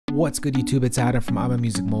What's good YouTube, it's Adam from I'm a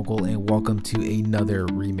Music Mogul and welcome to another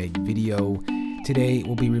remake video. Today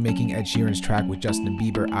we'll be remaking Ed Sheeran's track with Justin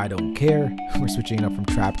Bieber, I Don't Care. We're switching it up from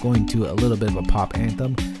trap, going to a little bit of a pop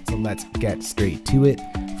anthem, so let's get straight to it.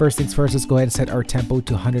 First things first, let's go ahead and set our tempo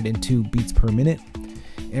to 102 beats per minute.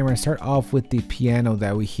 And we're going to start off with the piano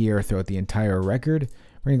that we hear throughout the entire record.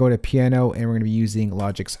 We're going to go to piano and we're going to be using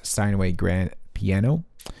Logic's Steinway Grand Piano.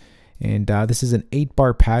 And this is an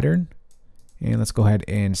 8-bar pattern. And let's go ahead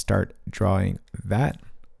and start drawing that.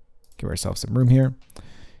 Give ourselves some room here.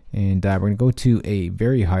 And we're going to go to a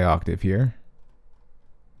very high octave here.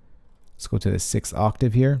 Let's go to the 6th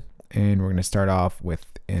octave here. And we're going to start off with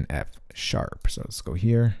an F sharp. So let's go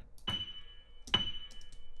here.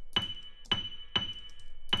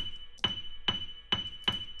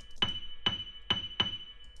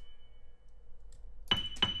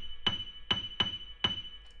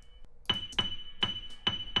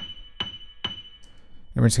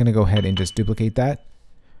 And we're just going to go ahead and just duplicate that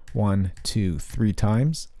 1, 2, 3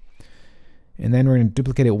 times. And then we're going to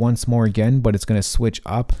duplicate it once more again, but it's going to switch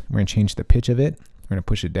up. We're going to change the pitch of it. We're going to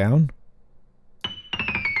push it down.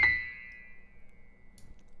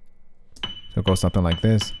 So it goes something like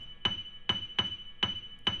this.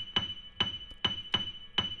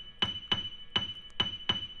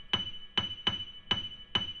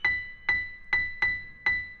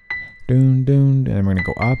 Doon, doon, and then we're going to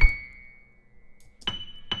go up.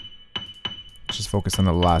 Just focus on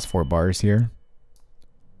the last 4 bars here.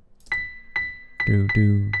 Do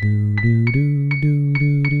do do do do do do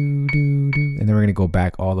do do do, and then we're gonna go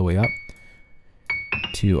back all the way up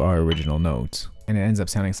to our original notes, and it ends up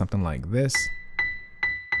sounding something like this.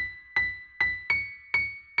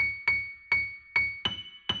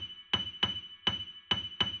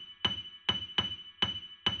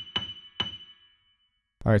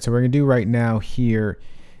 All right, so what we're gonna do right now here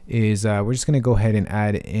is we're just gonna go ahead and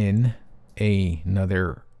add in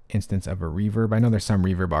another instance of a reverb. I know there's some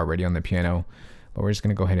reverb already on the piano, but we're just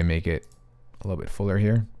going to go ahead and make it a little bit fuller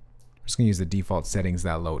here. We're just going to use the default settings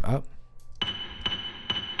that load up.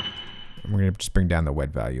 And we're going to just bring down the wet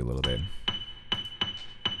value a little bit.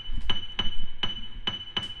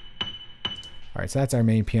 Alright, so that's our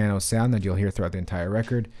main piano sound that you'll hear throughout the entire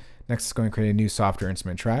record. Next is going to create a new softer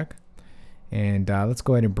instrument track. And let's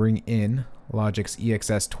go ahead and bring in Logic's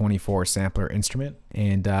EXS24 sampler instrument.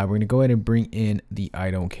 And we're going to go ahead and bring in the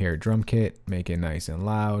I Don't Care drum kit, make it nice and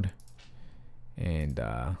loud. And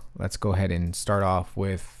let's go ahead and start off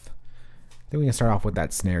with, I think we can start off with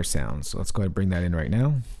that snare sound. So let's go ahead and bring that in right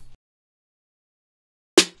now.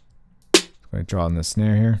 I'm going to draw in the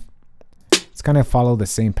snare here. It's kind of follow the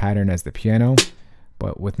same pattern as the piano,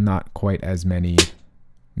 but with not quite as many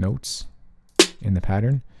notes in the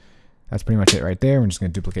pattern. That's pretty much it right there. We're just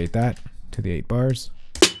going to duplicate that to the 8 bars.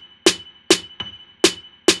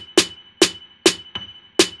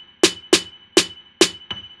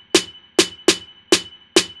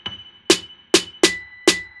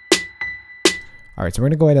 Alright, so we're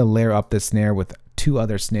going to go ahead and layer up the snare with 2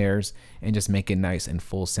 other snares and just make it nice and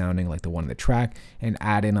full sounding like the one in the track, and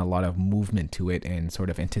add in a lot of movement to it and sort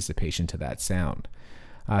of anticipation to that sound.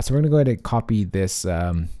 So we're going to go ahead and copy this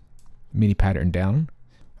MIDI pattern down.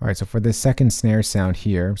 Alright, so for this second snare sound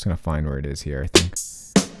here, I'm just going to find where it is here, I think.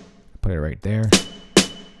 Put it right there.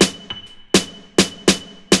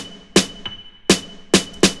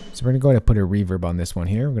 So we're going to go ahead and put a reverb on this one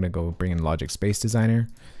here. We're going to go bring in Logic Space Designer.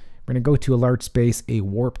 We're going to go to a large space, a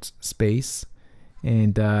warped space.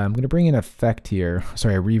 And I'm going to bring in an effect here,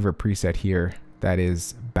 sorry, a reverb preset here that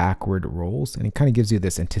is backward rolls. And it kind of gives you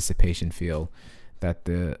this anticipation feel that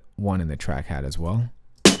the one in the track had as well.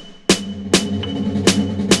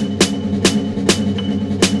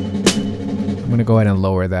 I'm going to go ahead and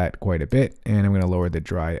lower that quite a bit, and I'm going to lower the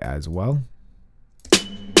dry as well.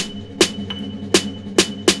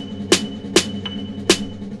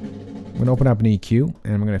 I'm going to open up an EQ,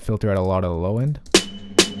 and I'm going to filter out a lot of the low end.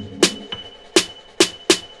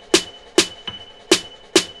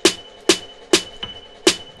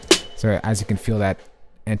 So as you can feel that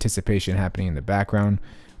anticipation happening in the background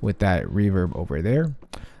with that reverb over there.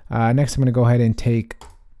 Next, I'm going to go ahead and take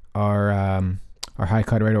our high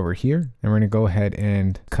cut right over here, and we're going to go ahead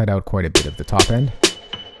and cut out quite a bit of the top end.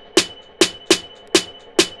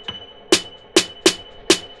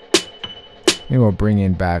 Maybe we'll bring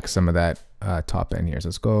in back some of that top end here. So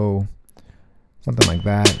let's go something like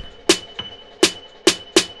that.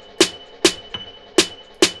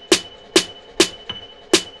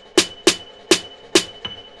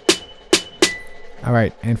 All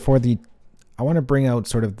right, and for the I want to bring out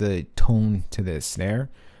sort of the tone to this snare.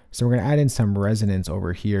 So we're going to add in some resonance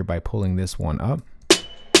over here by pulling this one up.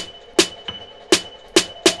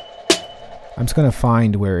 I'm just gonna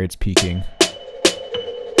find where it's peaking.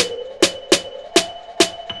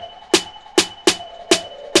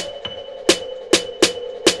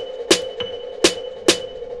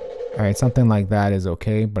 Alright, something like that is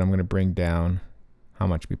okay, but I'm gonna bring down how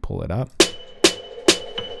much we pull it up.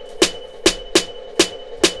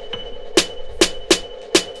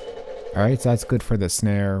 Alright, so that's good for the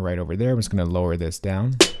snare right over there. I'm just going to lower this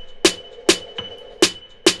down.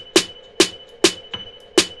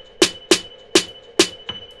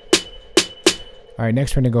 Alright,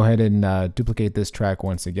 next we're going to go ahead and duplicate this track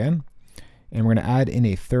once again. And we're going to add in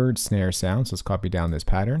a third snare sound. So let's copy down this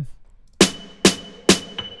pattern.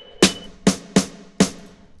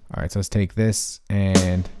 Alright, so let's take this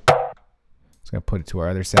and just going to put it to our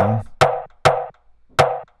other sound.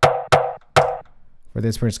 For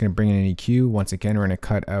this, we're just going to bring in an EQ. Once again, we're going to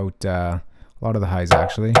cut out a lot of the highs,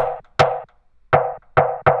 actually.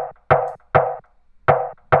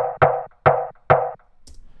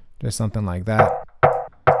 Just something like that.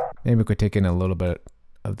 Maybe we could take in a little bit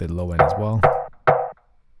of the low end as well.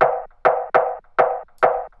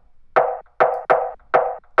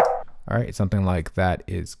 Alright, something like that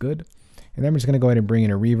is good. And then we're just going to go ahead and bring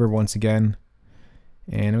in a reverb once again.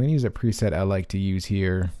 And I'm going to use a preset I like to use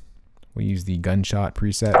here. We'll use the gunshot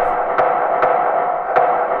preset.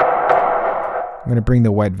 I'm going to bring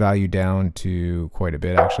the wet value down to quite a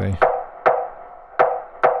bit, actually.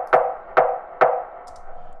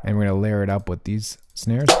 And we're going to layer it up with these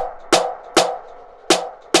snares.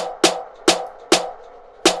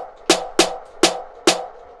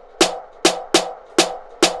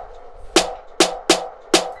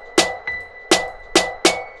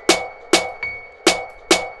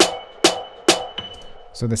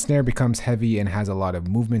 So the snare becomes heavy and has a lot of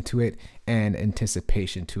movement to it and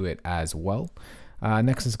anticipation to it as well.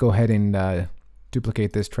 Next, let's go ahead and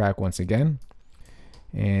duplicate this track once again.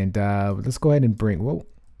 And let's go ahead and bring,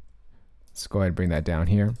 let's go ahead and bring that down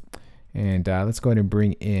here. And let's go ahead and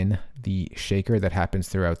bring in the shaker that happens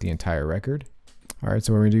throughout the entire record. All right,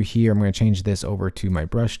 so what we're gonna do here, I'm gonna change this over to my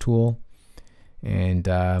brush tool. And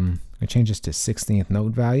I'm gonna change this to 16th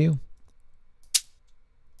note value.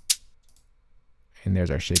 And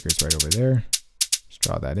there's our shakers right over there. Just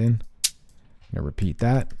draw that in. I'm gonna repeat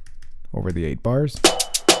that over the 8 bars.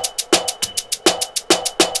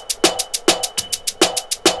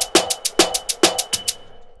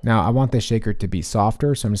 Now I want this shaker to be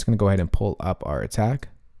softer, so I'm just gonna go ahead and pull up our attack.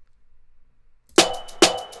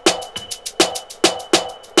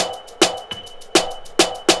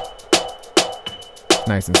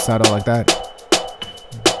 Nice and subtle like that.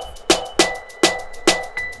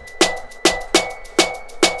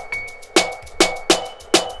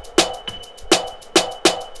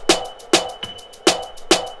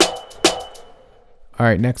 All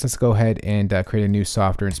right, next let's go ahead and create a new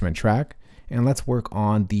softer instrument track, and let's work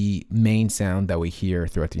on the main sound that we hear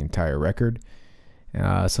throughout the entire record. So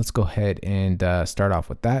let's go ahead and start off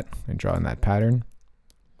with that and draw in that pattern.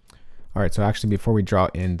 All right, so actually before we draw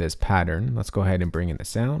in this pattern, let's go ahead and bring in the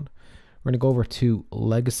sound. We're gonna go over to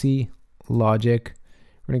Legacy, Logic.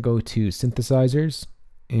 We're gonna go to Synthesizers,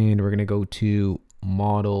 and we're gonna go to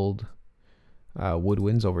Modeled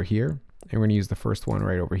Woodwinds over here. And we're going to use the first one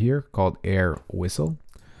right over here called Air Whistle.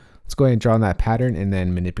 Let's go ahead and draw on that pattern and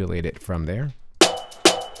then manipulate it from there.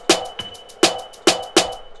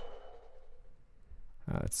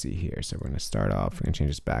 Let's see here. So we're going to start off. We're going to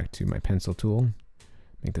change this back to my pencil tool.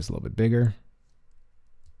 Make this a little bit bigger.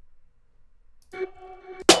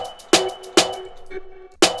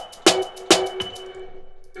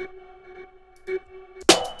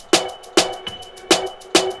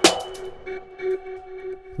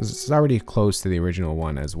 This is already close to the original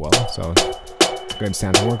one as well, so it's a good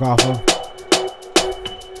sound to work off of.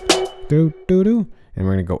 And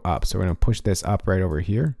we're gonna go up, so we're gonna push this up right over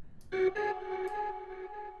here, and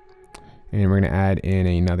we're gonna add in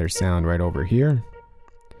another sound right over here.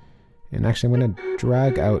 And actually, I'm gonna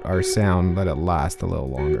drag out our sound, let it last a little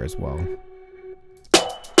longer as well.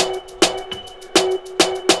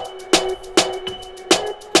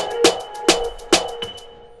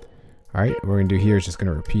 All right, what we're gonna do here is just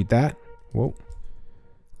gonna repeat that. Whoa,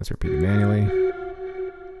 let's repeat it manually.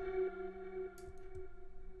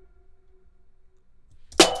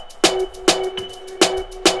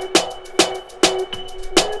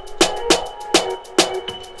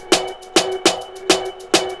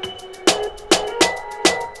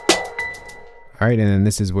 All right, and then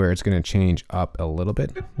this is where it's gonna change up a little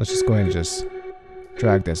bit. Let's just go ahead and just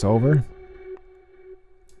drag this over.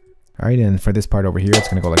 All right, and for this part over here, it's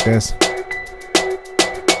gonna go like this.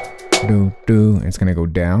 And it's gonna go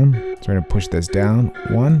down. So we're gonna push this down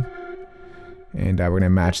 1, and we're gonna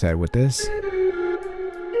match that with this.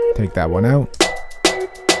 Take that one out.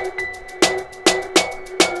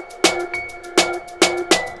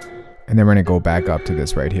 And then we're gonna go back up to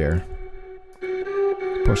this right here.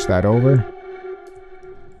 Push that over.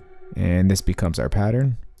 And this becomes our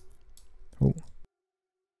pattern. Oh.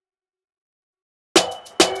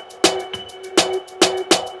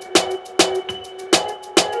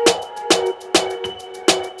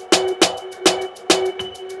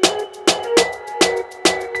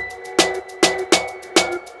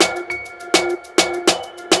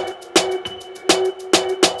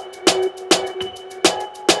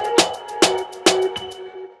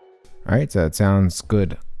 All right, so that sounds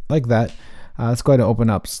good like that. Let's go ahead and open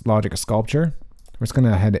up Logic Sculpture. We're just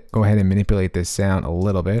gonna go ahead and manipulate this sound a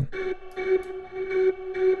little bit.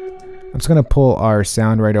 I'm just gonna pull our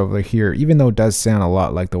sound right over here, even though it does sound a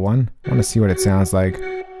lot like the one. I wanna see what it sounds like.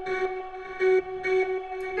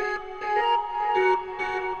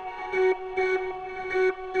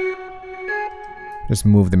 Just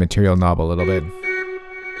move the material knob a little bit.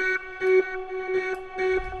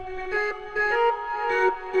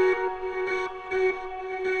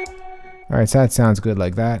 Alright, so that sounds good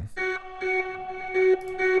like that.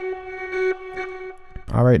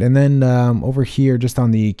 Alright, and then over here, just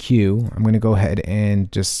on the EQ, I'm going to go ahead and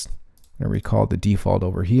just recall the default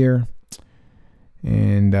over here.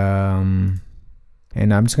 And I'm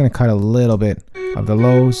just going to cut a little bit of the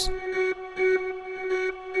lows.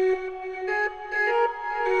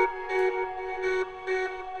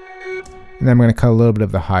 And then I'm going to cut a little bit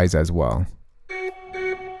of the highs as well.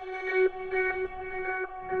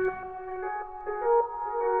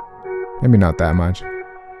 Maybe not that much.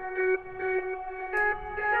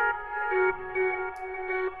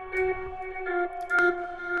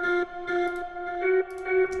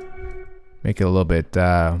 Make it a little bit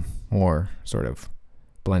more sort of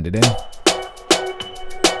blended in.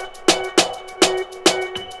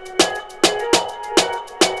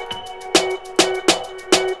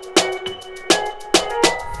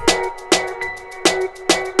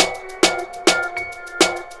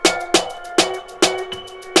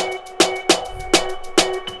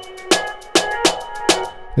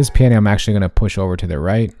 This piano I'm actually going to push over to the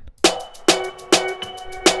right.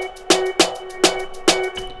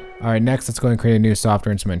 Alright, next let's go and create a new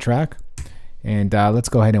software instrument track. And let's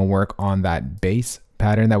go ahead and work on that bass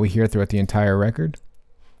pattern that we hear throughout the entire record.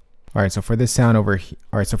 Alright, so for this sound over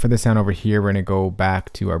here, we're going to go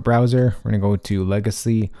back to our browser. We're going to go to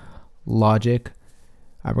Legacy, Logic.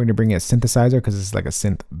 We're going to bring in a synthesizer because this is like a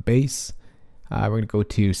synth bass. We're going to go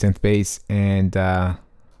to synth bass, and I'm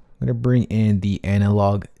going to bring in the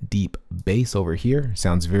analog deep bass over here.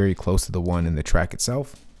 Sounds very close to the one in the track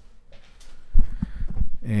itself.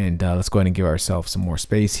 And let's go ahead and give ourselves some more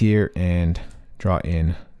space here and draw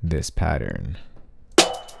in this pattern.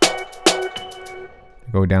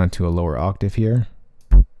 Go down to a lower octave here.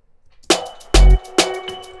 Go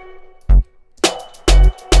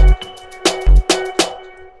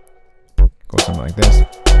something like this.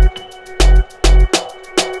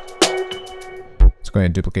 Let's go ahead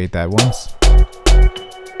and duplicate that once.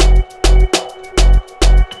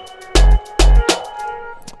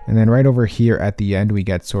 And then right over here at the end, we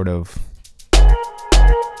get sort of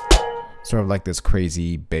like this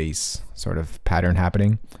crazy bass sort of pattern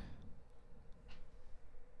happening.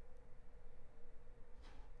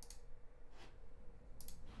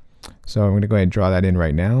 So I'm going to go ahead and draw that in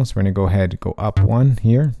right now. So we're going to go ahead and go up one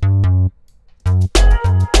here. I'm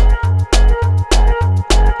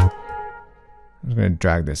just going to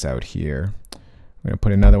drag this out here. I'm going to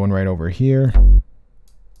put another one right over here.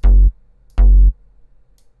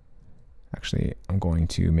 Actually, I'm going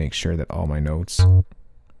to make sure that all my notes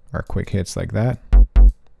are quick hits like that.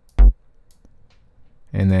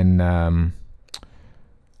 And then,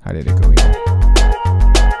 how did it go here?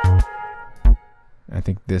 I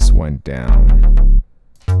think this went down.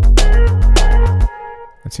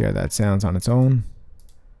 Let's see how that sounds on its own.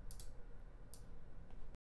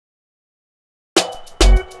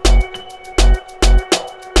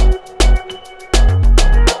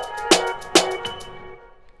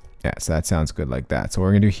 Yeah, so that sounds good like that. So what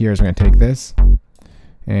we're going to do here is we're going to take this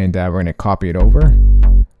and we're going to copy it over,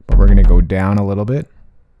 but we're going to go down a little bit.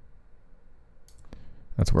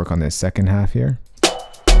 Let's work on this second half here.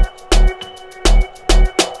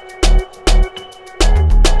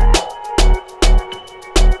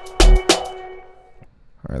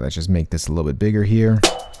 All right, let's just make this a little bit bigger here.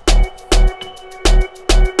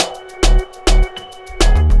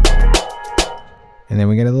 And then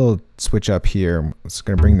we get a little switch up here. I'm just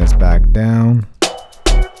going to bring this back down.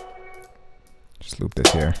 Just loop this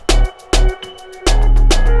here.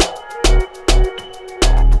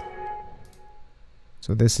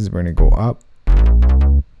 So this is, we're going to go up.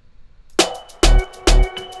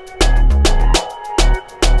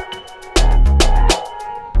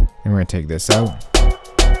 And we're going to take this out.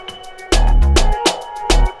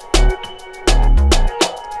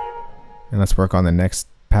 And let's work on the next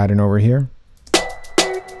pattern over here.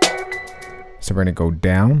 So we're going to go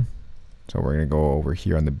down. So we're going to go over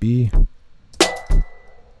here on the B.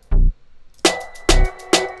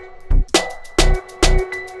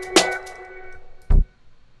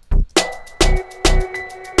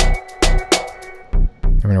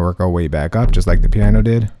 I'm going to work our way back up just like the piano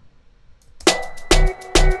did.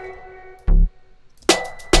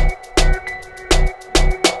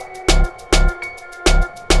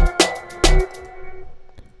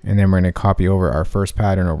 And then we're going to copy over our first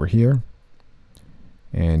pattern over here.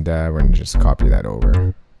 And we're going to just copy that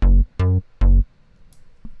over. And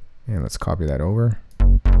let's copy that over.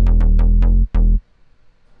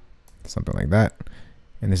 Something like that.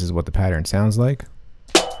 And this is what the pattern sounds like.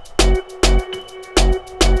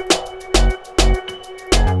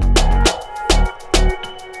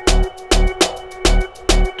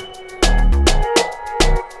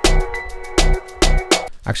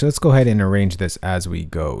 Actually, let's go ahead and arrange this as we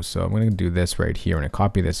go. So I'm going to do this right here. I'm going to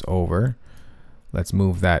copy this over. Let's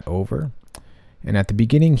move that over. And at the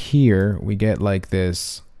beginning here, we get like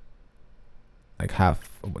this, like half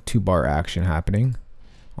 2-bar action happening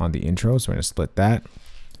on the intro. So we're going to split that,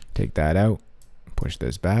 take that out, push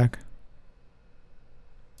this back.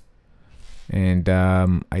 And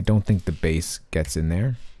I don't think the bass gets in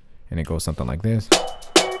there. And it goes something like this.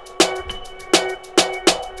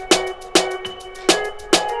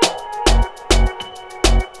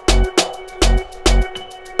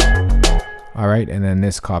 All right, and then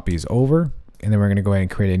this copies over, and then we're going to go ahead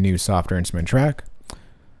and create a new software instrument track.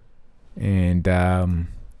 And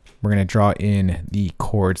we're going to draw in the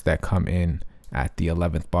chords that come in at the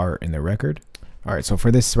 11th bar in the record. All right, so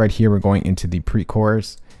for this right here, we're going into the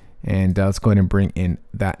pre-chorus, and let's go ahead and bring in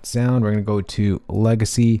that sound. We're going to go to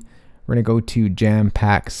Legacy. We're going to go to Jam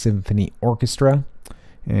Pack Symphony Orchestra,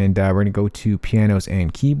 and we're going to go to Pianos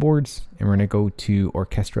and Keyboards, and we're going to go to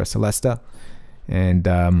Orchestra Celesta, and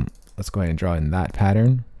let's go ahead and draw in that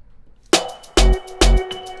pattern.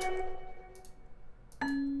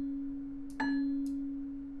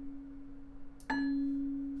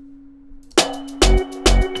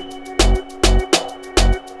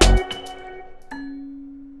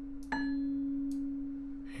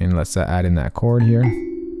 And let's add in that chord here.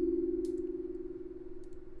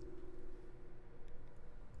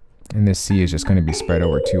 And this C is just going to be spread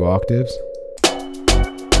over 2 octaves.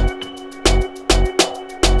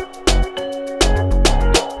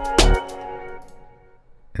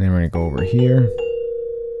 And then we're going to go over here.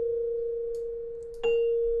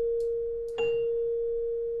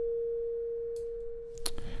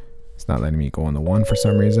 It's not letting me go on the 1 for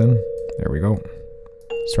some reason. There we go.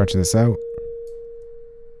 Stretch this out.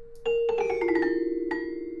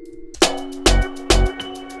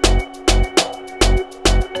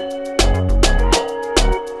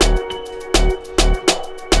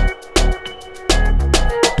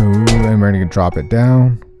 And we're going to drop it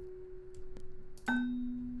down.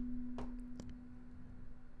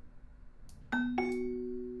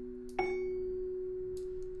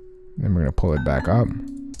 Then we're going to pull it back up. And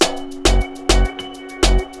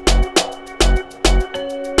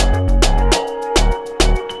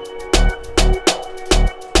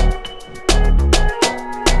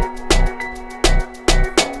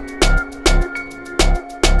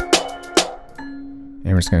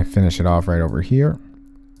we're just going to finish it off right over here.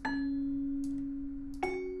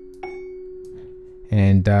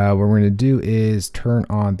 And what we're going to do is turn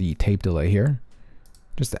on the tape delay here,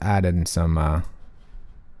 just to add in some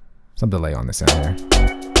delay on the sound here.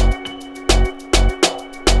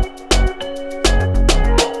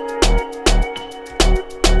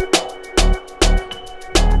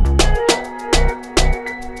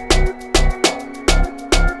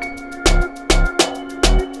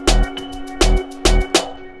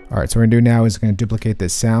 All right, so what we're going to do now is going to duplicate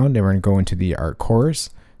this sound, and we're going to go into our chorus.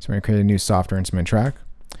 So we're going to create a new software instrument track,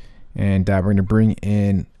 and we're going to bring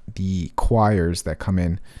in the choirs that come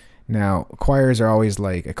in. Now, choirs are always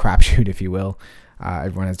like a crapshoot, if you will.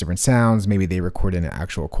 Everyone has different sounds. Maybe they record in an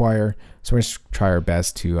actual choir. So we're just try our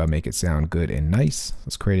best to make it sound good and nice.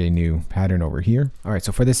 Let's create a new pattern over here. All right,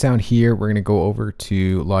 so for this sound here, we're going to go over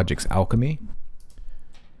to Logic's Alchemy.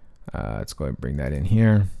 Let's go ahead and bring that in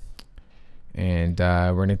here. And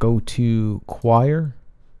we're going to go to choir.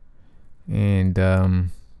 And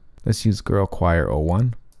let's use Girl Choir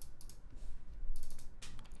 01.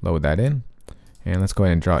 Load that in. And let's go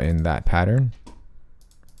ahead and draw in that pattern.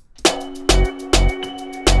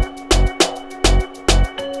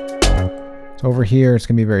 So over here, it's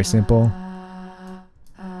going to be very simple.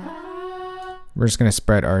 We're just going to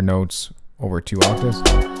spread our notes over 2 octaves.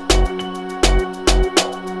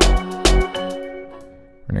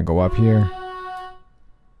 We're going to go up here.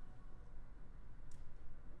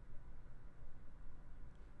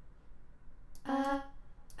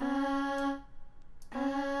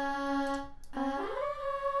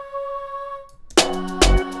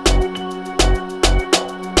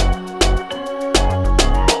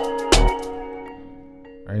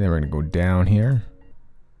 All right, then we're going to go down here.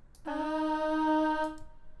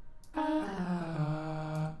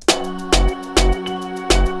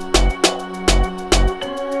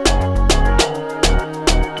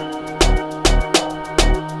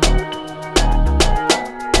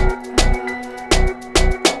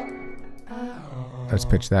 Let's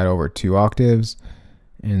pitch that over 2 octaves.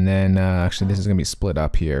 And then actually this is going to be split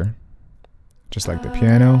up here, just like the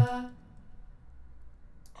piano.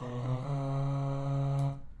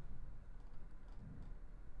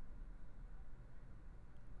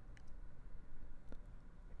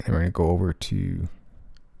 And we're going to go over to,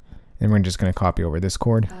 and we're just going to copy over this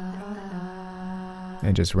chord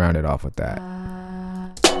and just round it off with that.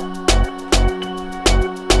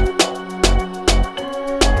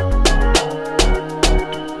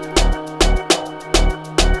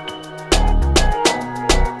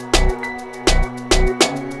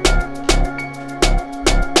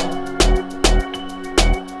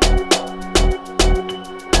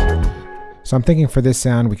 So I'm thinking for this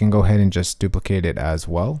sound, we can go ahead and just duplicate it as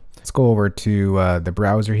well. Let's go over to the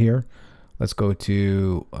browser here. Let's go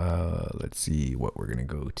to, let's see what we're gonna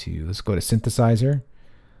go to. Let's go to synthesizer.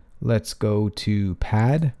 Let's go to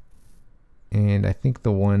pad. And I think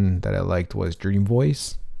the one that I liked was Dream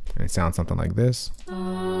Voice. And it sounds something like this.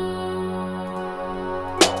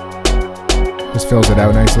 Just fills it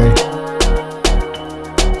out nicely.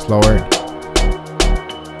 Slower.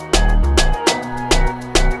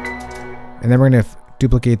 And then we're going to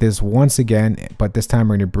duplicate this once again, but this time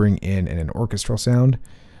we're going to bring in an orchestral sound.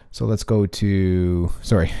 So let's go to,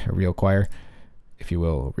 sorry, a real choir, if you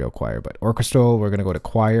will, real choir, but orchestral, we're going to go to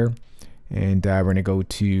choir, and we're going to go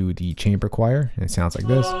to the chamber choir, and it sounds like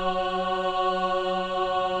this.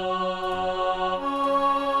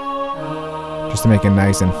 Just to make it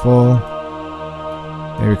nice and full.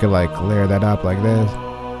 Maybe we could like layer that up like this.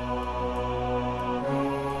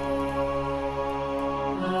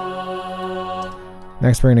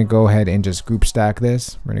 Next, we're going to go ahead and just group stack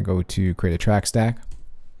this. We're going to go to create a track stack.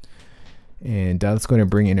 And let's go ahead and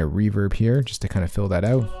bring in a reverb here just to kind of fill that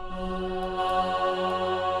out.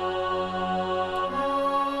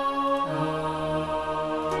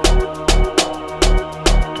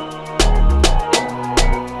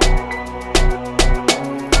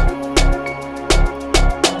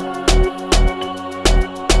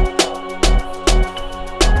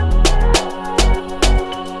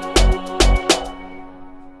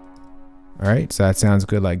 Alright, so that sounds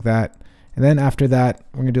good like that. And then after that,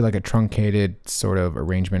 we're going to do like a truncated sort of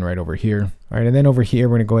arrangement right over here. Alright, and then over here,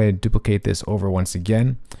 we're going to go ahead and duplicate this over once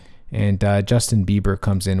again. And Justin Bieber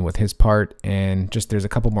comes in with his part, and just there's a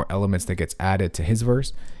couple more elements that gets added to his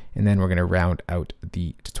verse. And then we're going to round out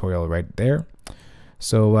the tutorial right there.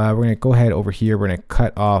 So we're going to go ahead over here, we're going to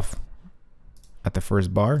cut off at the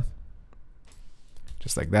first bar.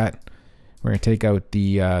 Just like that. We're going to take out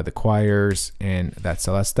the choirs and that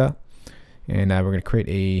Celesta. And we're going to create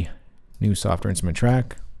a new software instrument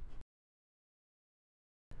track.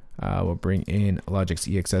 We'll bring in Logic's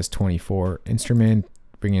EXS24 instrument,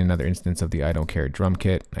 bring in another instance of the I Don't Care drum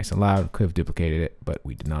kit, nice and loud. Could have duplicated it, but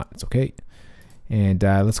we did not. It's okay. And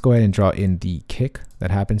let's go ahead and draw in the kick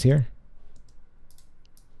that happens here.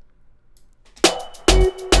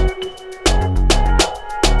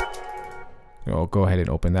 We'll go ahead and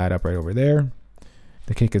open that up right over there.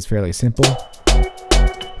 The kick is fairly simple.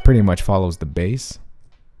 Pretty much follows the bass.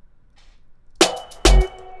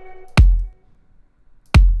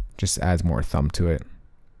 Just adds more thumb to it.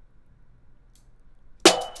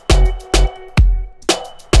 Go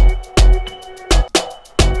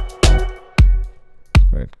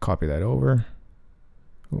ahead, copy that over.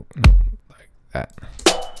 Ooh, no, like that.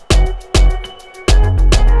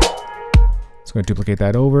 Let's go and duplicate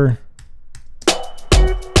that over.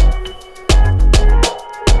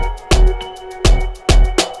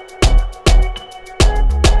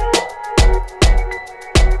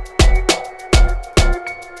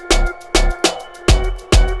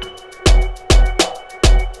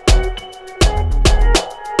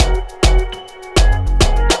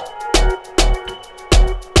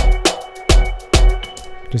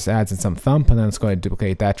 Just adds in some thump, and then let's go ahead and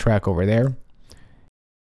duplicate that track over there.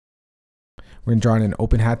 We're going to draw in an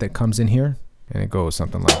open hat that comes in here. And it goes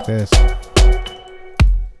something like this.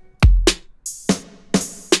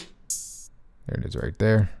 There it is right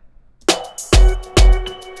there.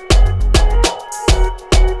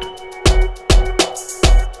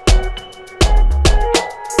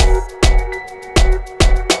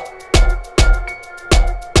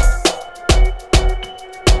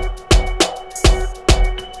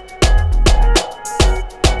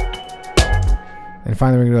 And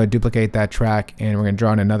finally, we're going to duplicate that track and we're going to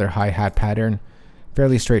draw in another hi-hat pattern.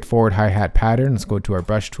 Fairly straightforward hi-hat pattern. Let's go to our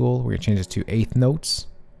brush tool. We're going to change this to 1/8 notes.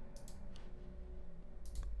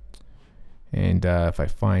 And if I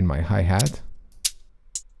find my hi-hat,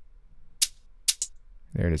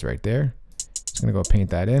 there it is right there. Just going to go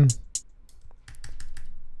paint that in.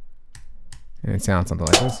 And it sounds something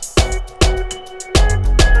like this.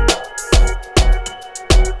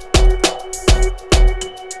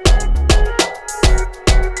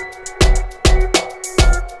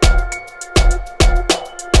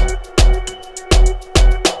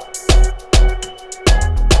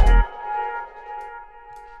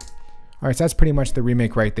 Alright, so that's pretty much the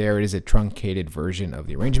remake right there. It is a truncated version of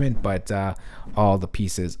the arrangement, but all the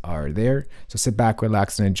pieces are there. So sit back,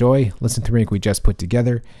 relax, and enjoy. Listen to the remake we just put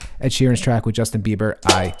together. Ed Sheeran's track with Justin Bieber,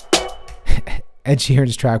 Ed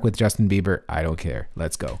Sheeran's track with Justin Bieber, I Don't Care.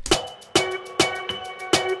 Let's go.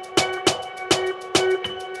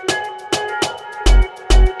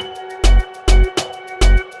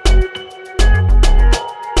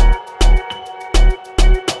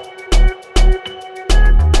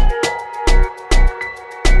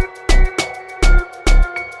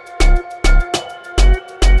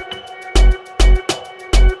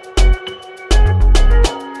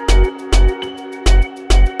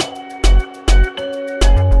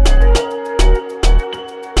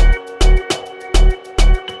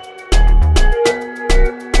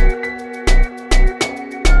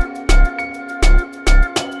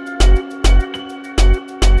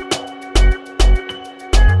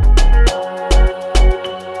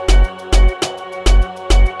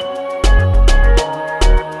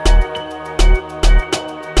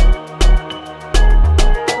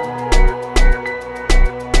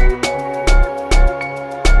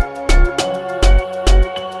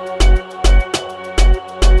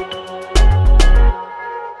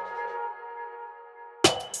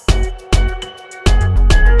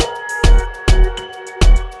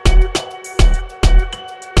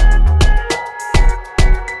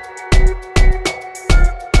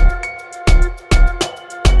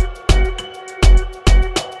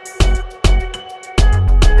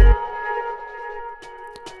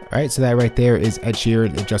 Alright, so that right there is Ed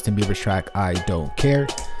Sheeran and Justin Bieber's track, I Don't Care.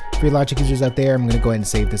 For your Logic users out there, I'm going to go ahead and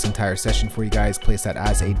save this entire session for you guys. Place that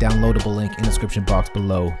as a downloadable link in the description box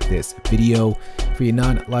below this video. For your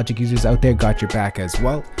non-Logic users out there, got your back as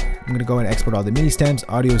well. I'm going to go ahead and export all the MIDI stems,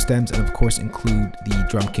 audio stems, and of course include the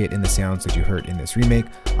drum kit and the sounds that you heard in this remake.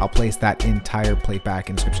 I'll place that entire playback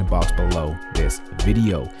in the description box below this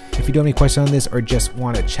video. If you do have any questions on this or just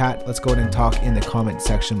want to chat, let's go ahead and talk in the comment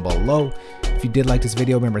section below. If you did like this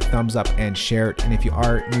video, remember thumbs up and share it. And if you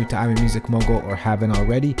are new to IAMM Music Mogul or haven't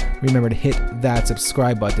already, remember to hit that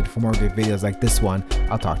subscribe button for more great videos like this one.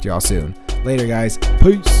 I'll talk to y'all soon. Later guys,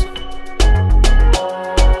 peace.